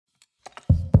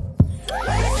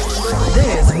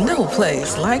no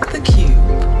place like the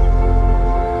Qube.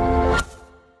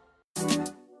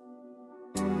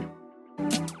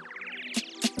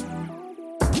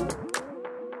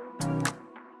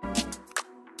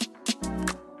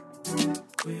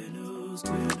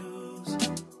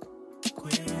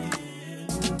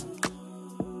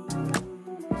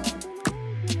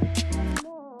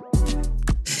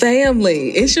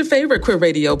 Family, it's your favorite queer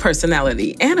radio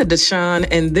personality, Anna DeShawn,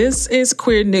 and this is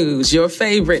Queer News, your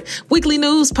favorite weekly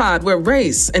news pod where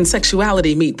race and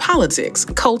sexuality meet politics,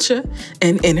 culture,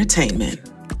 and entertainment.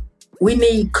 We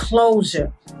need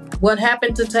closure. What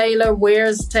happened to Taylor?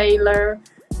 Where's Taylor?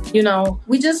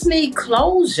 We just need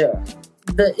closure.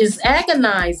 It's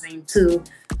agonizing to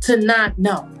not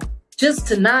know. Just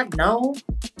to not know.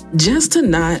 Just to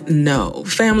not know.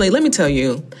 Family, let me tell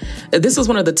you, this was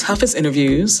one of the toughest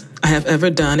interviews I have ever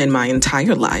done in my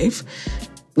entire life.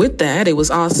 With that, it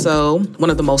was also one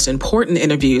of the most important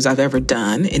interviews I've ever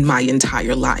done in my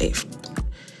entire life.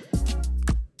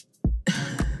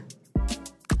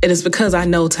 It is because I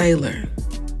know Taylor.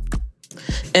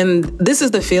 And this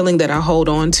is the feeling that I hold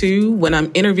on to when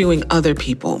I'm interviewing other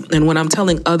people and when I'm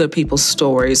telling other people's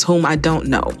stories whom I don't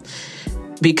know.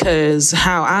 Because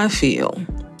how I feel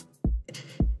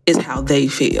is how they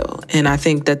feel. And I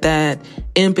think that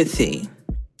empathy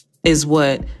is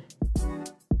what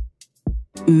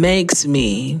makes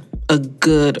me a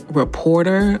good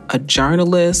reporter, a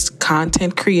journalist,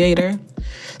 content creator,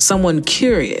 someone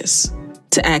curious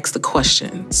to ask the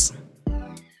questions.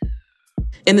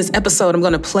 In this episode, I'm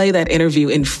going to play that interview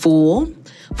in full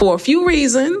for a few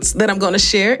reasons that I'm going to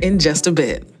share in just a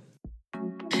bit.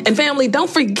 And family, don't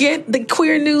forget the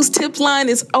Queer News tip line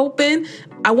is open.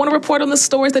 I want to report on the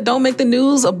stories that don't make the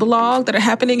news, a blog that are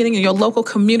happening in your local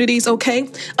communities, okay?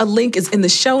 A link is in the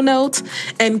show notes.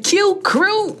 And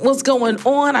QCrew, what's going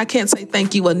on? I can't say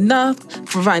thank you enough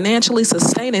for financially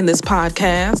sustaining this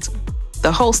podcast.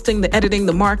 The hosting, the editing,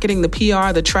 the marketing, the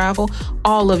PR, the travel,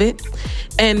 all of it.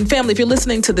 And family, if you're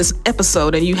listening to this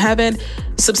episode and you haven't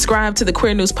subscribed to the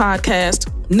Queer News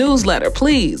Podcast newsletter,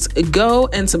 please go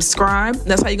and subscribe.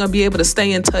 That's how you're going to be able to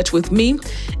stay in touch with me.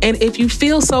 And if you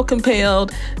feel so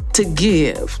compelled to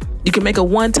give, you can make a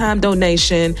one-time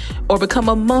donation or become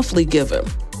a monthly giver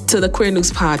to the Queer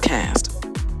News Podcast.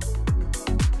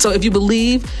 So if you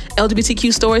believe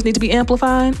LGBTQ stories need to be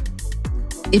amplified,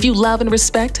 if you love and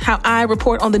respect how I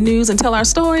report on the news and tell our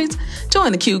stories,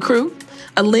 join the QCrew.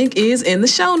 A link is in the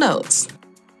show notes.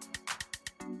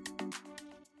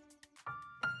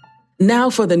 Now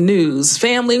for the news.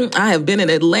 Family, I have been in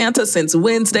Atlanta since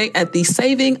Wednesday at the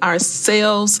Saving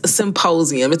Ourselves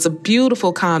Symposium. It's a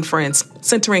beautiful conference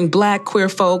centering Black queer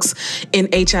folks in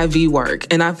HIV work.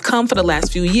 And I've come for the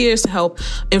last few years to help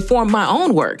inform my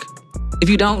own work. If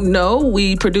you don't know,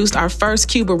 we produced our first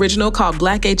Qube original called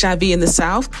Black HIV in the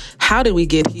South. How did we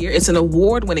get here? It's an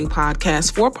award-winning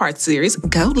podcast, 4-part series.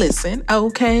 Go listen,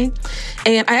 okay?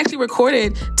 And I actually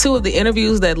recorded 2 of the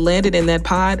interviews that landed in that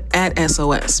pod at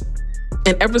SOS.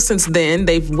 And ever since then,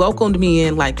 they've welcomed me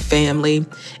in like family.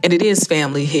 And it is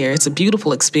family here. It's a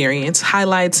beautiful experience.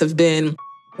 Highlights have been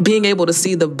being able to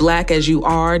see the Black as You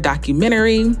Are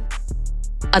documentary.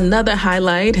 Another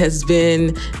highlight has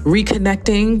been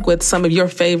reconnecting with some of your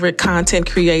favorite content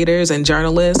creators and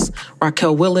journalists,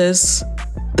 Raquel Willis,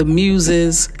 The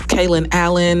Muses, Kaylin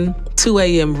Allen,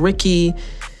 2AM Ricky,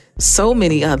 so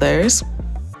many others.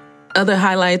 Other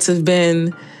highlights have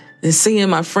been seeing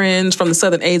my friends from the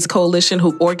Southern AIDS Coalition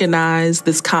who organized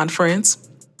this conference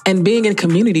and being in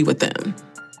community with them,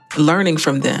 learning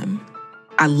from them.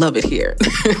 I love it here.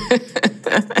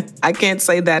 I can't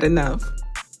say that enough.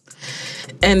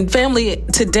 And family,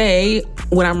 today,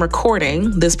 when I'm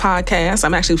recording this podcast,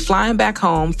 I'm actually flying back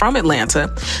home from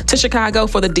Atlanta to Chicago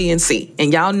for the DNC.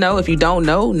 And y'all know, if you don't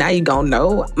know, now you gonna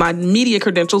know, my media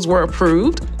credentials were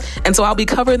approved. And so I'll be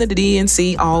covering the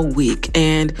DNC all week.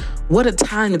 And what a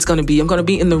time it's gonna be. I'm gonna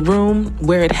be in the room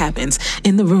where it happens.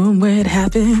 In the room where it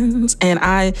happens. And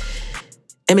I'm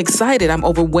excited. I'm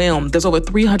overwhelmed. There's over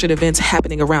 300 events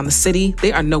happening around the city.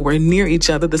 They are nowhere near each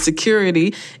other. The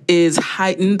security is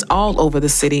heightened all over the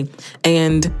city.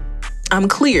 And I'm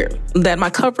clear that my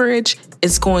coverage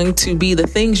is going to be the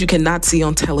things you cannot see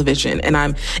on television. And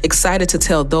I'm excited to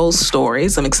tell those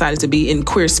stories. I'm excited to be in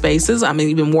queer spaces. I'm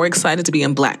even more excited to be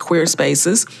in Black queer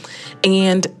spaces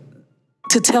and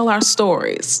to tell our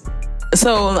stories.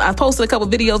 So I posted a couple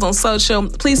videos on social.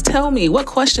 Please tell me, what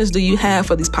questions do you have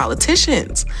for these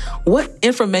politicians? What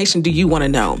information do you want to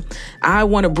know? I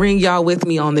want to bring y'all with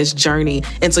me on this journey.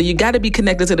 And so you got to be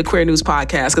connected to the Queer News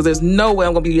Podcast, because there's no way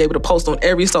I'm going to be able to post on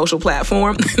every social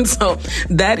platform. And so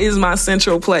that is my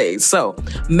central place. So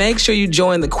make sure you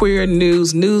join the Queer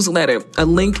News newsletter. A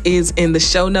link is in the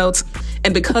show notes.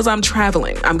 And because I'm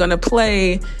traveling, I'm going to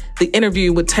play the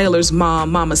interview with Taylor's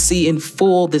mom, Mama C, in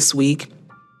full this week.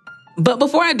 But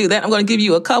before I do that, I'm going to give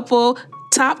you a couple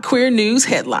top queer news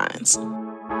headlines.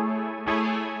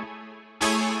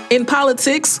 In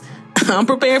politics, I'm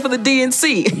preparing for the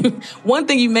DNC. One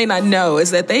thing you may not know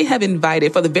is that they have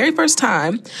invited, for the very first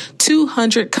time,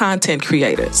 200 content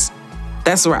creators.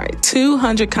 That's right,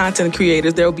 200 content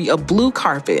creators. There will be a blue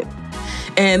carpet.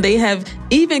 And they have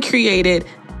even created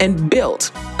and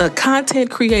built a content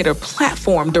creator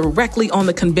platform directly on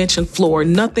the convention floor.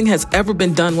 Nothing has ever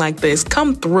been done like this.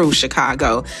 Come through,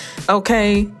 Chicago.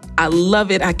 Okay? I love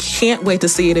it. I can't wait to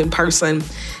see it in person,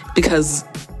 because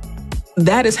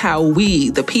that is how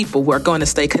we, the people, are going to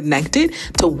stay connected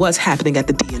to what's happening at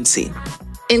the DNC.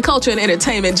 In culture and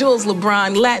entertainment, Jules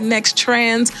LeBron, Latinx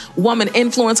trans woman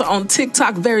influencer on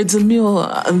TikTok, very demure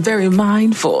and very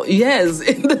mindful. Yes,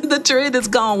 the trend has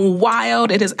gone wild.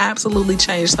 It has absolutely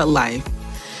changed her life.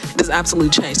 It has absolutely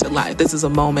changed her life. This is a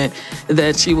moment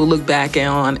that she will look back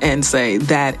on and say,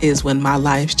 that is when my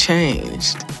life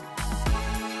changed.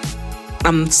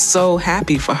 I'm so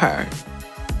happy for her.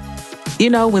 You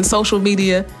know, when social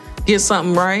media gets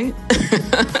something right,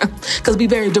 because be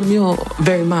very demure,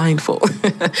 very mindful.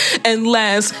 And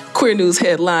last queer news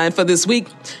headline for this week.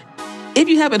 If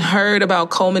you haven't heard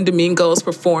about Coleman Domingo's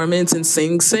performance in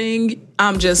Sing Sing,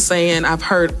 I'm just saying I've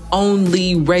heard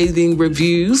only raving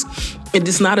reviews. It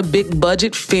is not a big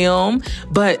budget film,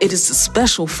 but it is a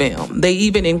special film. They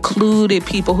even included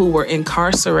people who were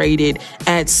incarcerated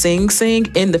at Sing Sing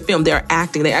in the film. They're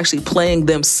acting, they're actually playing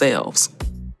themselves.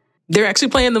 They're actually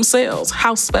playing themselves.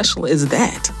 How special is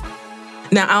that?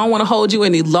 Now, I don't want to hold you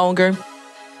any longer.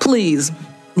 Please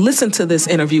listen to this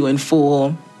interview in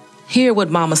full. Hear what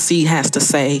Mama C has to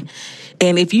say.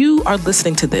 And if you are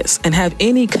listening to this and have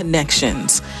any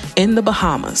connections in the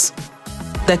Bahamas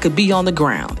that could be on the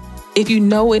ground, if you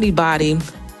know anybody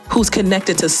who's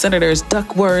connected to Senators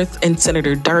Duckworth and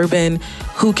Senator Durbin,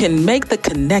 who can make the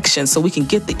connection so we can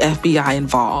get the FBI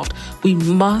involved, we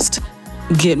must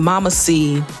get Mama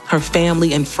C, her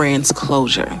family, and friends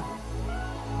closure.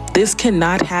 This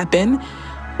cannot happen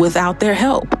without their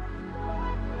help.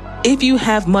 If you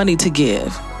have money to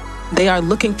give, they are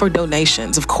looking for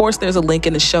donations. Of course, there's a link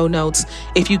in the show notes.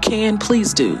 If you can,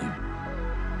 please do.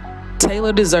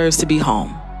 Taylor deserves to be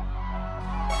home.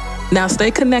 Now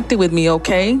stay connected with me,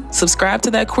 okay? Subscribe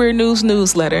to that Queer News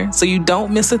newsletter so you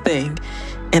don't miss a thing.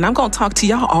 And I'm going to talk to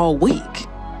y'all all week.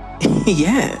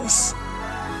 Yes.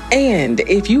 And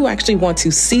if you actually want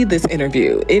to see this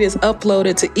interview, it is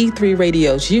uploaded to E3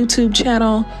 Radio's YouTube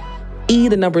channel,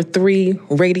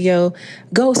 E3 Radio.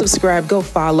 Go subscribe, go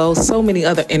follow. So many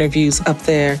other interviews up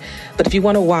there. But if you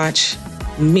want to watch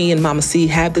me and Mama C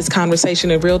have this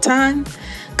conversation in real time,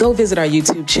 go visit our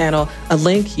YouTube channel. A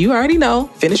link, you already know,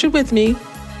 finish it with me,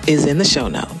 is in the show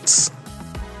notes.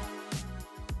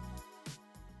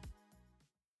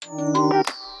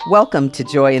 Welcome to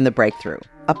Joy in the Breakthrough,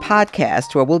 a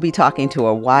podcast where we'll be talking to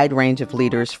a wide range of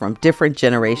leaders from different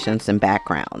generations and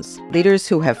backgrounds. Leaders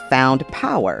who have found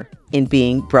power in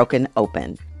being broken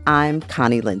open. I'm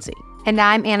Connie Lindsay. And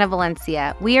I'm Anna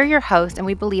Valencia. We are your hosts, and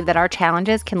we believe that our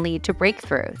challenges can lead to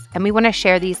breakthroughs, and we want to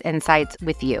share these insights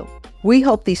with you. We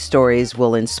hope these stories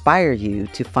will inspire you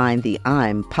to find the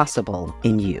I'm possible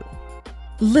in you.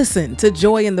 Listen to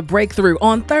Joy in the Breakthrough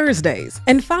on Thursdays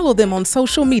and follow them on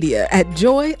social media at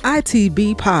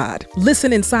JoyITBPod.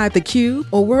 Listen inside the Qube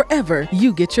or wherever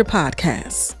you get your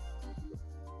podcasts.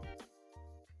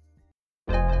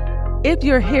 If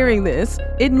you're hearing this,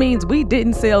 it means we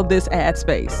didn't sell this ad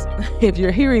space. If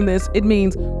you're hearing this, it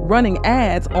means running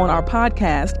ads on our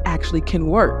podcast actually can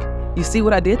work. You see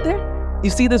what I did there?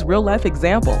 You see this real life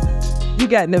example? You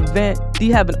got an event, do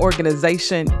you have an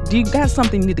organization, do you got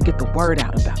something you need to get the word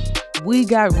out about? We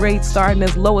got rates starting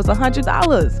as low as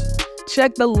 $100.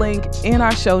 Check the link in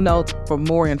our show notes for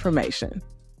more information.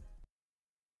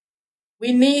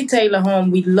 We need Taylor home.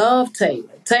 We love Taylor.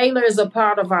 Taylor is a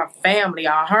part of our family.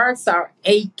 Our hearts are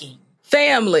aching.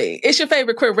 Family, it's your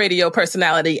favorite queer radio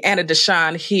personality, Anna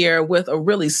DeShawn, here with a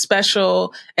really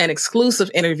special and exclusive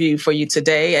interview for you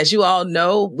today. As you all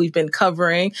know, we've been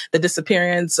covering the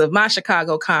disappearance of my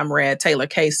Chicago comrade, Taylor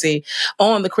Casey,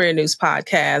 on the Queer News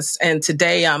Podcast. And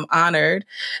today I'm honored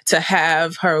to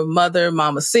have her mother,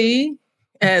 Mama C,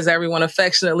 as everyone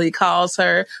affectionately calls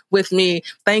her, with me.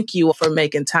 Thank you for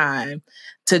making time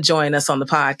to join us on the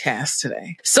podcast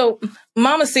today. So,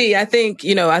 Mama C, I think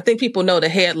people know the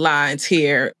headlines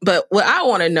here, but what I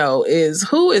want to know is,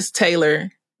 who is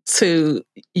Taylor to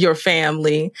your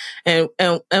family, and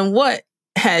what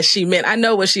has she meant? I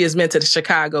know what she has meant to the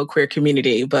Chicago queer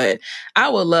community, but I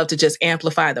would love to just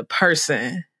amplify the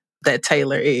person that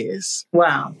Taylor is.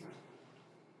 Wow.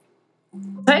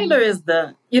 Taylor is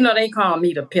they call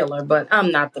me the pillar, but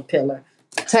I'm not the pillar.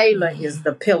 Taylor is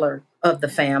the pillar of the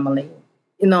family.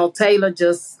 Taylor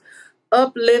just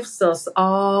uplifts us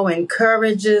all,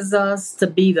 encourages us to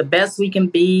be the best we can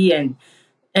be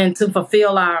and to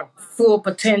fulfill our full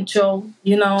potential,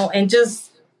 and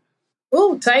just,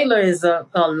 Taylor is a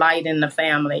light in the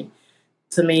family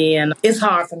to me. And it's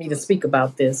hard for me to speak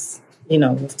about this,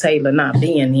 with Taylor not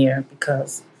being here,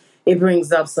 because it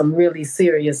brings up some really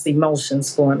serious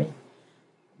emotions for me.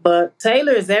 But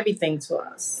Taylor is everything to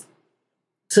us.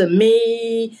 To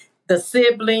me, the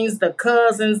siblings, the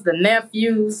cousins, the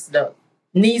nephews, the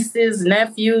nieces,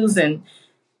 nephews, and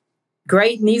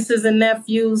great nieces and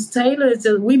nephews. Taylor is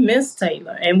we miss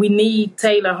Taylor, and we need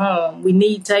Taylor home. We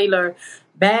need Taylor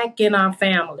back in our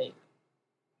family.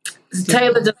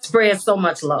 Taylor just spreads so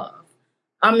much love.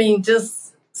 I mean,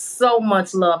 just so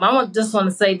much love. I just want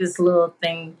to say this little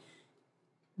thing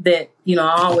that, I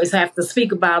always have to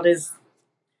speak about, is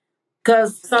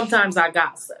because sometimes I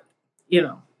gossip,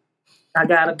 I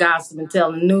got to gossip and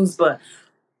tell the news, but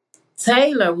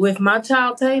Taylor, with my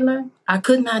child Taylor, I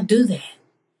could not do that.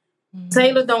 Mm-hmm.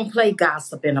 Taylor don't play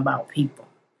gossiping about people.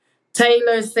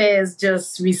 Taylor says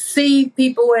just receive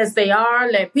people as they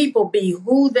are, let people be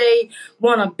who they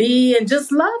want to be, and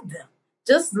just love them.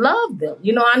 Just love them.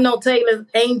 I know Taylor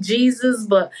ain't Jesus,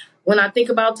 but when I think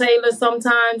about Taylor,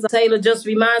 sometimes Taylor just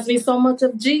reminds me so much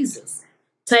of Jesus.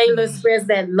 Taylor spreads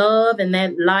that love and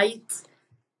that light.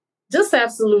 Just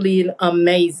absolutely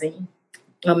amazing.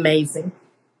 Amazing.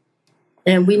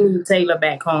 And we need Taylor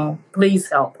back home. Please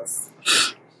help us.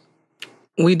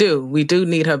 We do. We do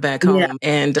need her back home. Yeah.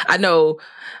 And I know,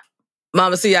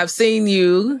 Mama C, I've seen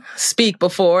you speak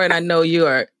before, and I know you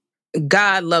are a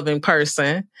God-loving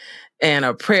person and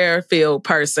a prayer-filled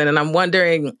person. And I'm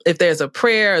wondering if there's a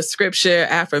prayer, a scripture,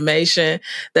 affirmation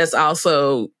that's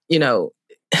also,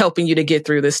 helping you to get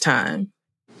through this time.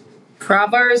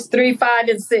 Proverbs 3, 5,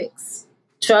 and 6.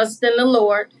 Trust in the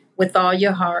Lord with all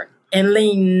your heart, and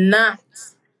lean not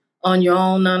on your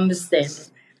own understanding.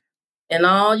 In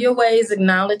all your ways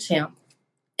acknowledge him,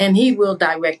 and he will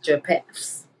direct your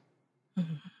paths.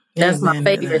 Mm-hmm. That's my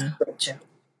favorite scripture.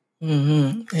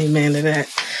 Mm-hmm. Amen to that.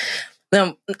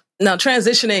 Now,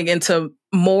 transitioning into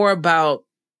more about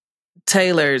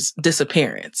Taylor's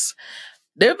disappearance,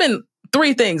 there have been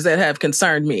 3 things that have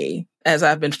concerned me as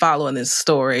I've been following this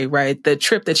story, right? The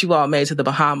trip that you all made to the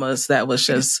Bahamas, that was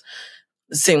just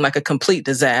seemed like a complete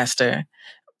disaster.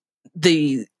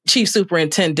 The chief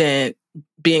superintendent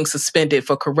being suspended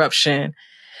for corruption.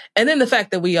 And then the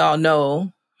fact that we all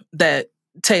know that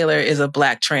Taylor is a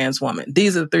Black trans woman.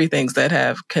 These are the 3 things that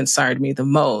have concerned me the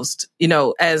most.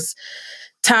 As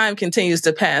time continues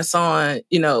to pass on,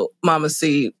 Mama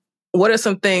C, what are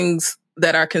some things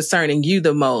that are concerning you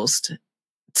the most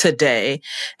today,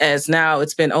 as now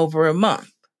it's been over a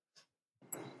month?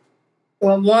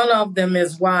 Well, one of them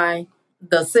is why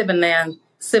the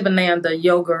Sivananda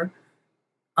yoga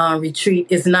retreat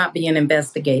is not being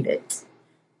investigated.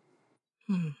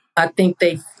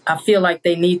 I feel like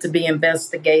they need to be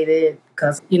investigated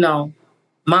because,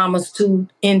 mama's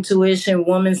intuition,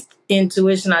 woman's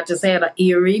intuition. I just had an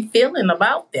eerie feeling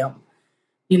about them,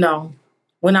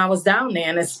 when I was down there,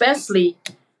 and especially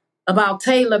about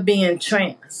Taylor being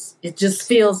trans. It just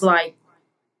feels like,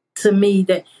 to me,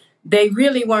 that they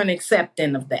really weren't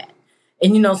accepting of that.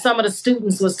 And, some of the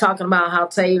students was talking about how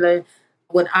Taylor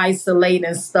would isolate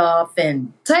and stuff.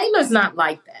 And Taylor's not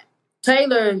like that.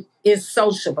 Taylor is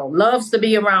sociable, loves to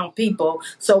be around people.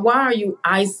 So why are you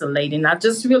isolating? I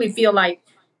just really feel like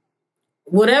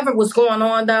whatever was going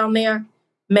on down there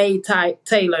made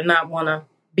Taylor not want to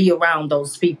be around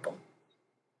those people.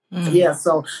 Mm-hmm. Yeah,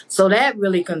 so that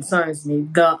really concerns me.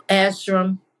 The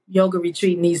ashram yoga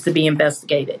retreat needs to be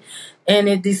investigated. And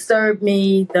it disturbed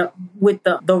me with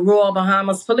the Royal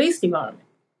Bahamas Police Department.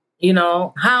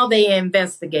 How they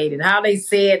investigated, how they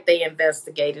said they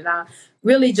investigated. I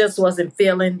really just wasn't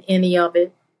feeling any of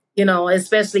it,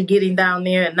 especially getting down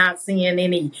there and not seeing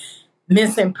any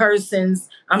missing persons.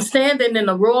 I'm standing in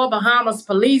the Royal Bahamas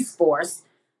Police Force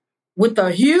with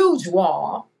a huge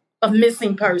wall of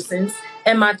missing persons,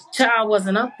 and my child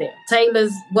wasn't up there.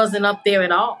 Taylor's wasn't up there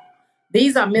at all.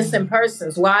 These are missing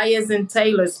persons. Why isn't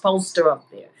Taylor's poster up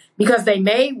there? because they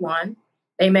made one.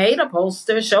 They made a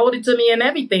poster, showed it to me and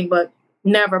everything, but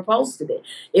never posted it.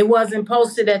 It wasn't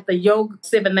posted at the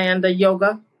Sivananda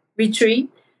yoga retreat.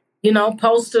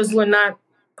 Posters were not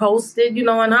posted,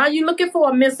 and how you looking for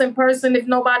a missing person if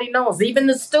nobody knows? Even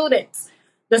the students.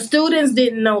 The students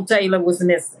didn't know Taylor was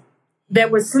missing. They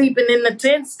were sleeping in the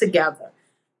tents together,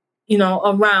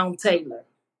 around Taylor.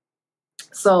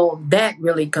 So that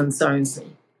really concerns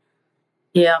me.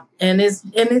 Yeah. And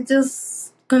it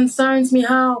just concerns me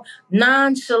how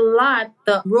nonchalant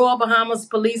the Royal Bahamas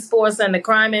Police Force and the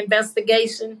Crime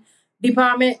Investigation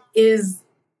Department is.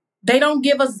 They don't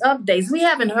give us updates. We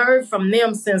haven't heard from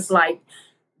them since like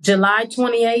July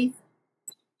 28th,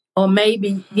 or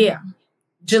maybe,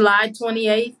 July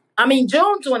 28th. I mean,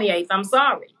 June 28th. I'm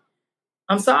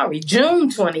sorry. June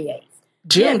 28th.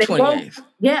 June 28th.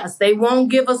 Yes, they won't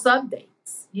give us updates.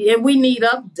 Yeah, we need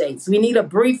updates. We need a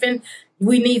briefing.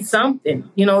 We need something.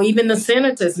 Even the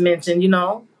senators mentioned,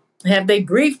 have they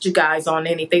briefed you guys on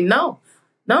anything? No,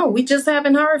 we just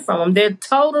haven't heard from them. They're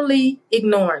totally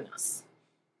ignoring us.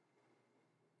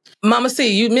 Mama C,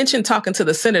 you mentioned talking to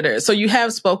the senators. So have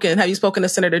you spoken to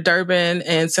Senator Durbin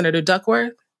and Senator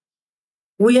Duckworth?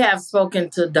 We have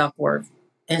spoken to Duckworth,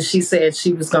 and she said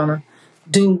she was going to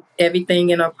do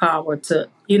everything in her power to,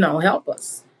 help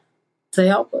us.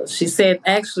 She said,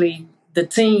 actually, the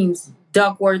teams,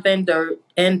 Duckworth and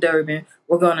Durbin,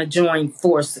 were going to join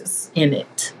forces in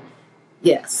it.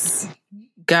 Yes.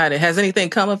 Got it. Has anything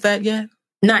come of that yet?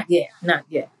 Not yet.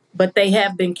 But they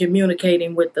have been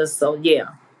communicating with us, so yeah.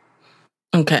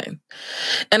 Okay.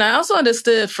 And I also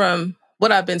understood from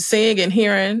what I've been seeing and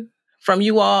hearing from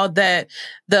you all that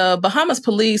the Bahamas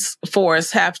Police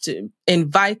Force have to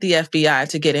invite the FBI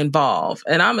to get involved.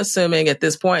 And I'm assuming at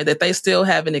this point that they still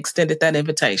haven't extended that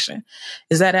invitation.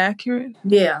 Is that accurate?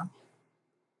 Yeah.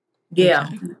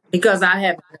 Okay. Because I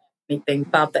haven't heard anything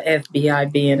about the FBI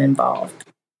being involved.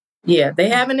 Yeah, they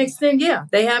haven't extended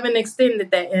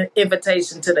that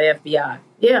invitation to the FBI.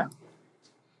 Yeah.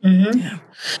 Mm-hmm.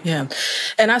 Yeah.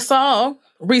 And I saw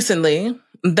recently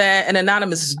that an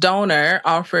anonymous donor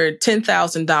offered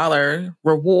 $10,000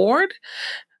 reward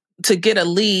to get a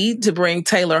lead to bring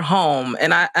Taylor home.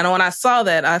 And when I saw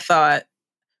that, I thought,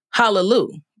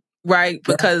 hallelujah, right?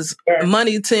 Because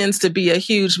money tends to be a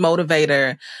huge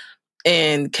motivator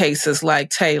in cases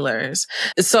like Taylor's.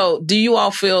 So do you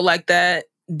all feel like that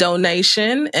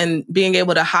donation and being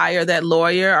able to hire that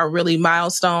lawyer are really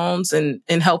milestones in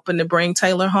helping to bring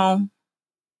Taylor home?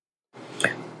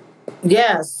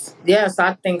 Yes,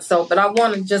 I think so. But I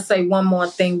want to just say one more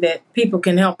thing that people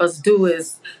can help us do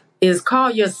is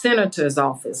call your senator's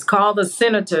office. Call the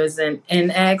senators and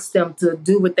ask them to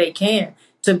do what they can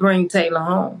to bring Taylor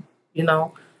home.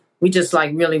 We just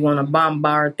really want to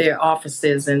bombard their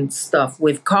offices and stuff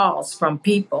with calls from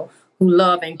people who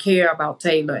love and care about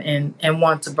Taylor and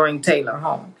want to bring Taylor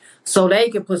home. So they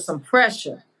could put some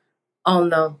pressure on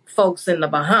the folks in the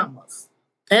Bahamas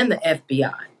and the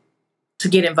FBI to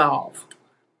get involved.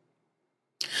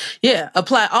 Yeah,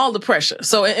 apply all the pressure.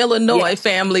 So in Illinois,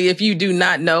 family, if you do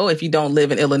not know, if you don't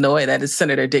live in Illinois, that is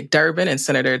Senator Dick Durbin and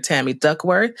Senator Tammy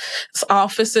Duckworth. It's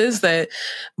offices that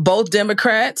both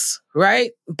Democrats,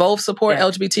 right? Both support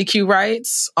LGBTQ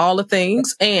rights, all the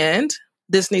things. And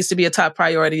this needs to be a top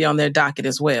priority on their docket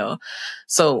as well.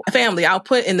 So family, I'll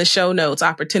put in the show notes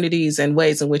opportunities and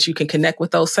ways in which you can connect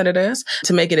with those senators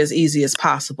to make it as easy as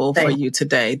possible for you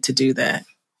today to do that.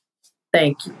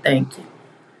 Thank you.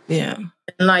 Yeah.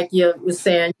 And like you were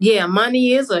saying,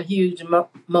 money is a huge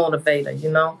motivator, You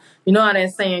know how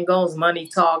that saying goes, money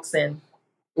talks and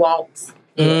walks.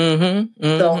 Mm-hmm.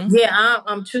 Mm-hmm. So,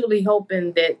 I'm truly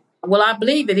hoping that, I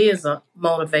believe it is a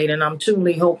motivator, and I'm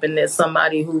truly hoping that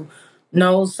somebody who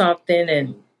knows something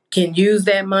and can use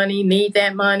that money, need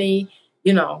that money,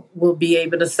 will be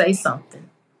able to say something.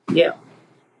 Yeah.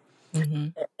 Mm-hmm.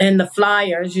 And the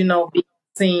flyers,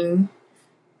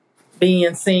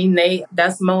 being seen,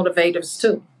 that's motivators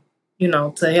too,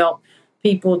 to help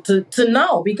people to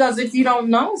know. Because if you don't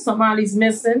know somebody's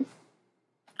missing,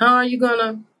 how are you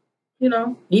gonna,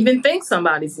 even think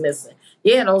somebody's missing?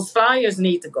 Yeah, those flyers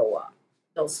need to go up.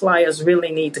 Those flyers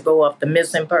really need to go up, the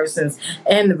missing persons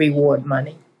and the reward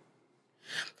money.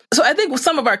 So I think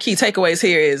some of our key takeaways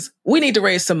here is we need to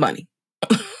raise some money.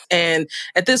 And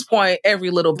at this point, every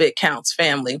little bit counts,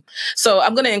 family. So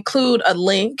I'm going to include a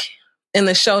link in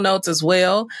the show notes as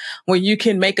well, where you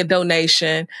can make a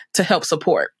donation to help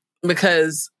support,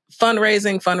 because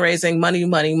fundraising,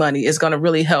 money is going to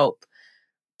really help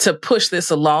to push this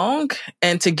along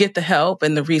and to get the help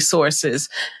and the resources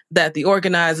that the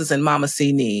organizers and Mama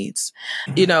C needs.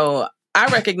 I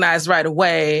recognized right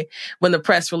away when the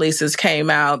press releases came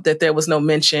out that there was no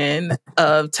mention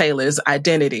of Taylor's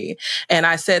identity. And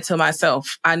I said to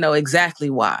myself, I know exactly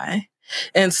why.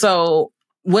 And so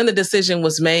when the decision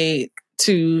was made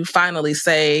to finally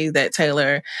say that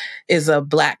Taylor is a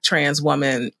Black trans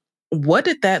woman, what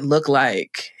did that look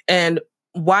like? And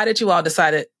why did you all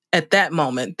decide at that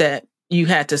moment that you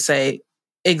had to say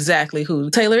exactly who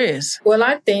Taylor is? Well,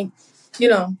 I think,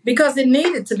 because it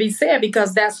needed to be said,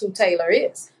 because that's who Taylor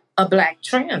is, a Black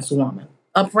trans woman,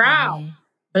 a proud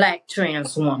Black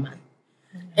trans woman.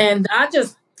 And I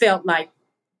just felt like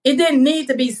it didn't need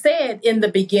to be said in the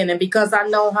beginning, because I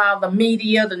know how the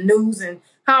media, the news, and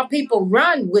how people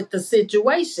run with the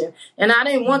situation. And I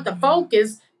didn't want the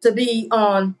focus to be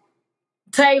on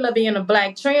Taylor being a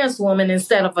Black trans woman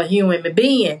instead of a human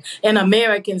being, an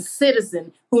American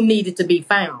citizen who needed to be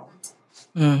found.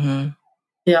 Mm-hmm.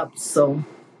 Yep. So,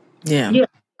 yeah,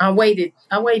 I waited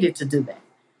to do that.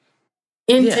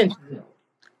 Intentionally.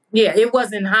 Yeah, it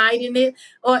wasn't hiding it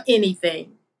or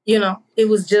anything. It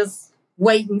was just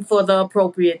waiting for the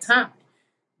appropriate time,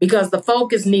 because the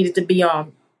focus needed to be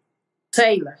on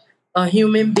Taylor, a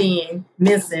human being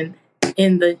missing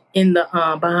in the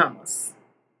Bahamas.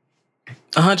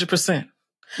 100%.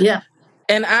 Yeah.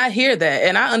 And I hear that.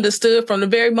 And I understood from the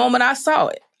very moment I saw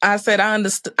it. I said, I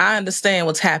understand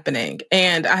what's happening.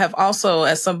 And I have also,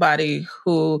 as somebody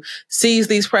who sees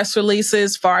these press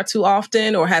releases far too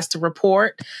often or has to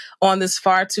report on this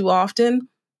far too often,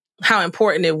 how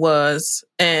important it was.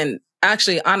 And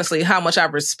actually, honestly, how much I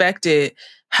respected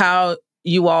how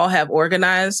you all have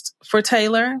organized for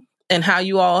Taylor and how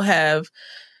you all have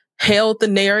held the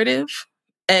narrative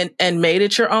and made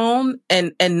it your own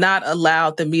and not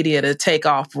allowed the media to take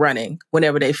off running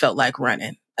whenever they felt like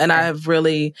running. And I have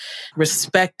really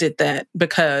respected that,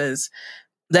 because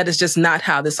that is just not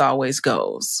how this always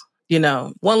goes.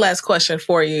 One last question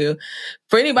for you.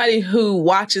 For anybody who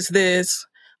watches this,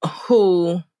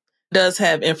 who does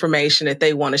have information that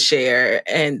they want to share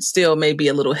and still may be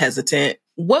a little hesitant,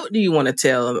 what do you want to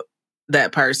tell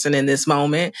that person in this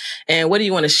moment? And what do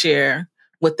you want to share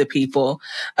with the people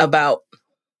about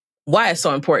why it's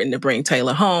so important to bring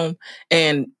Taylor home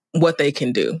and what they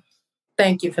can do?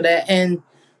 Thank you for that. And,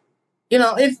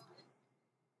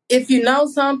 if you know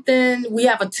something, we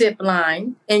have a tip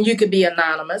line, and you could be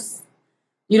anonymous.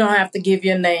 You don't have to give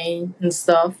your name and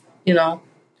stuff,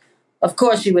 Of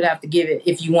course, you would have to give it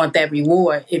if you want that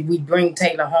reward, if we bring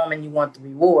Taylor home and you want the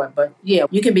reward. But, yeah,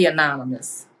 you can be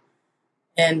anonymous.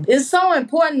 And it's so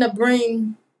important to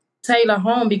bring Taylor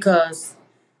home because,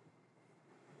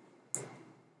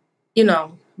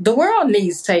 the world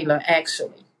needs Taylor,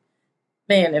 actually.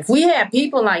 Man, if we had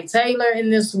people like Taylor in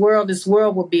this world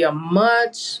would be a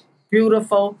much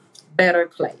beautiful, better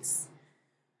place.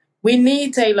 We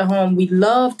need Taylor home. We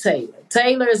love Taylor.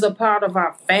 Taylor is a part of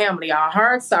our family. Our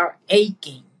hearts are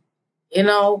aching.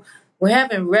 We're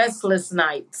having restless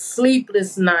nights,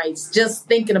 sleepless nights, just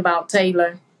thinking about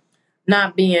Taylor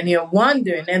not being here,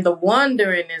 wondering. And the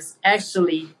wondering is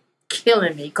actually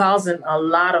killing me, causing a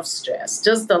lot of stress,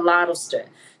 just a lot of stress.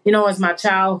 Is my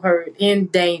child hurt, in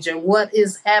danger? What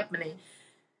is happening?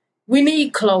 We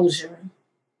need closure.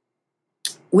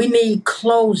 We need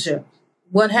closure.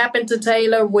 What happened to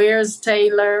Taylor? Where's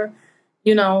Taylor?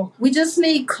 We just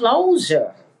need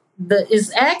closure.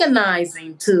 It's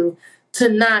agonizing to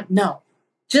not know.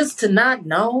 Just to not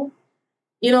know.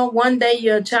 One day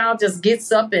your child just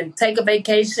gets up and take a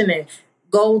vacation and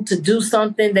go to do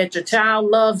something that your child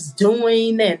loves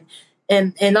doing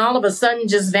and all of a sudden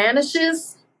just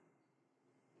vanishes.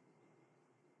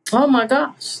 Oh my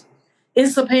gosh.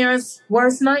 It's a parent's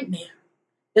worst nightmare.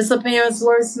 It's a parent's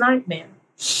worst nightmare.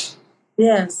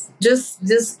 Yes.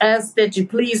 Just ask that you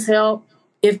please help.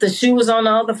 If the shoe was on the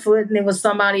other foot and it was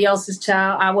somebody else's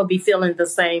child, I would be feeling the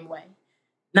same way.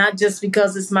 Not just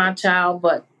because it's my child,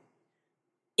 but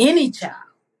any child,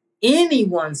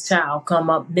 anyone's child come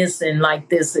up missing like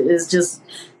this is just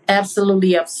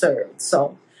absolutely absurd.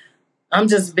 So I'm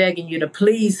just begging you to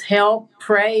please help,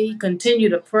 pray, continue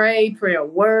to pray. Prayer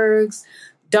works.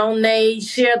 Donate,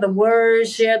 share the word,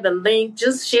 share the link,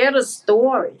 just share the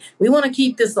story. We want to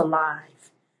keep this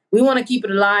alive. We want to keep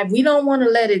it alive. We don't want to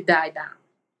let it die down.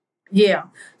 Yeah.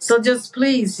 So just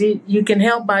please, you can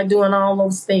help by doing all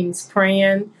those things,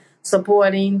 praying,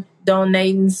 supporting,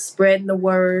 donating, spreading the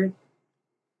word.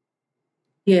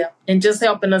 Yeah. And just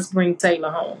helping us bring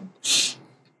Taylor home.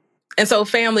 And so,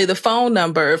 family, the phone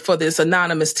number for this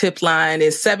anonymous tip line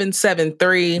is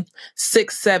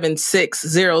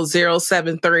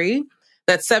 773-676-0073.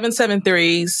 That's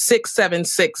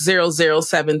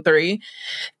 773-676-0073.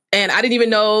 And I didn't even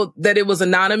know that it was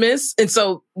anonymous. And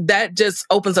so that just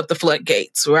opens up the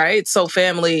floodgates, right? So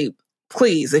family,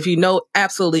 please, if you know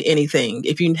absolutely anything,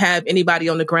 if you have anybody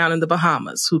on the ground in the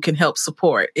Bahamas who can help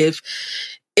support, if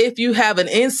you have an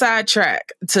inside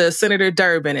track to Senator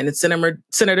Durbin and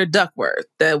Senator Duckworth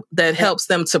that helps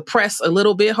them to press a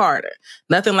little bit harder,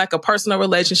 nothing like a personal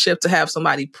relationship to have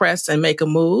somebody press and make a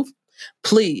move,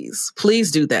 please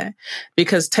do that,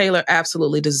 because Taylor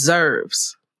absolutely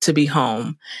deserves to be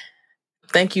home.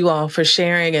 Thank you all for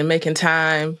sharing and making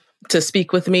time to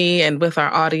speak with me and with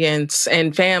our audience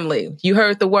and family. You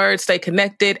heard the word. Stay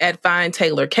connected at Find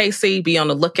Taylor Casey. Be on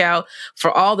the lookout for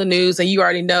all the news. And you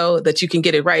already know that you can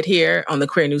get it right here on the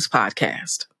Queer News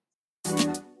Podcast.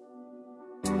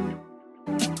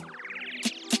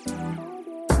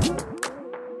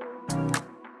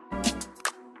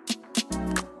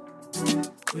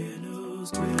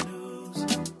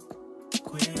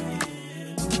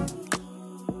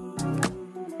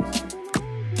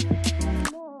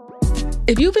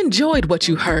 If you've enjoyed what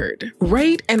you heard,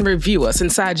 rate and review us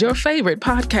inside your favorite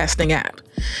podcasting app.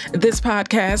 This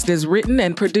podcast is written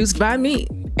and produced by me,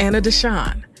 Anna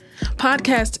DeShawn.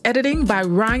 Podcast editing by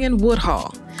Ryan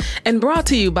Woodhall. And brought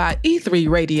to you by E3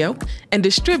 Radio and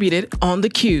distributed on the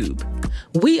Qube.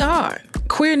 We are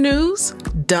Queer News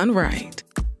Done Right.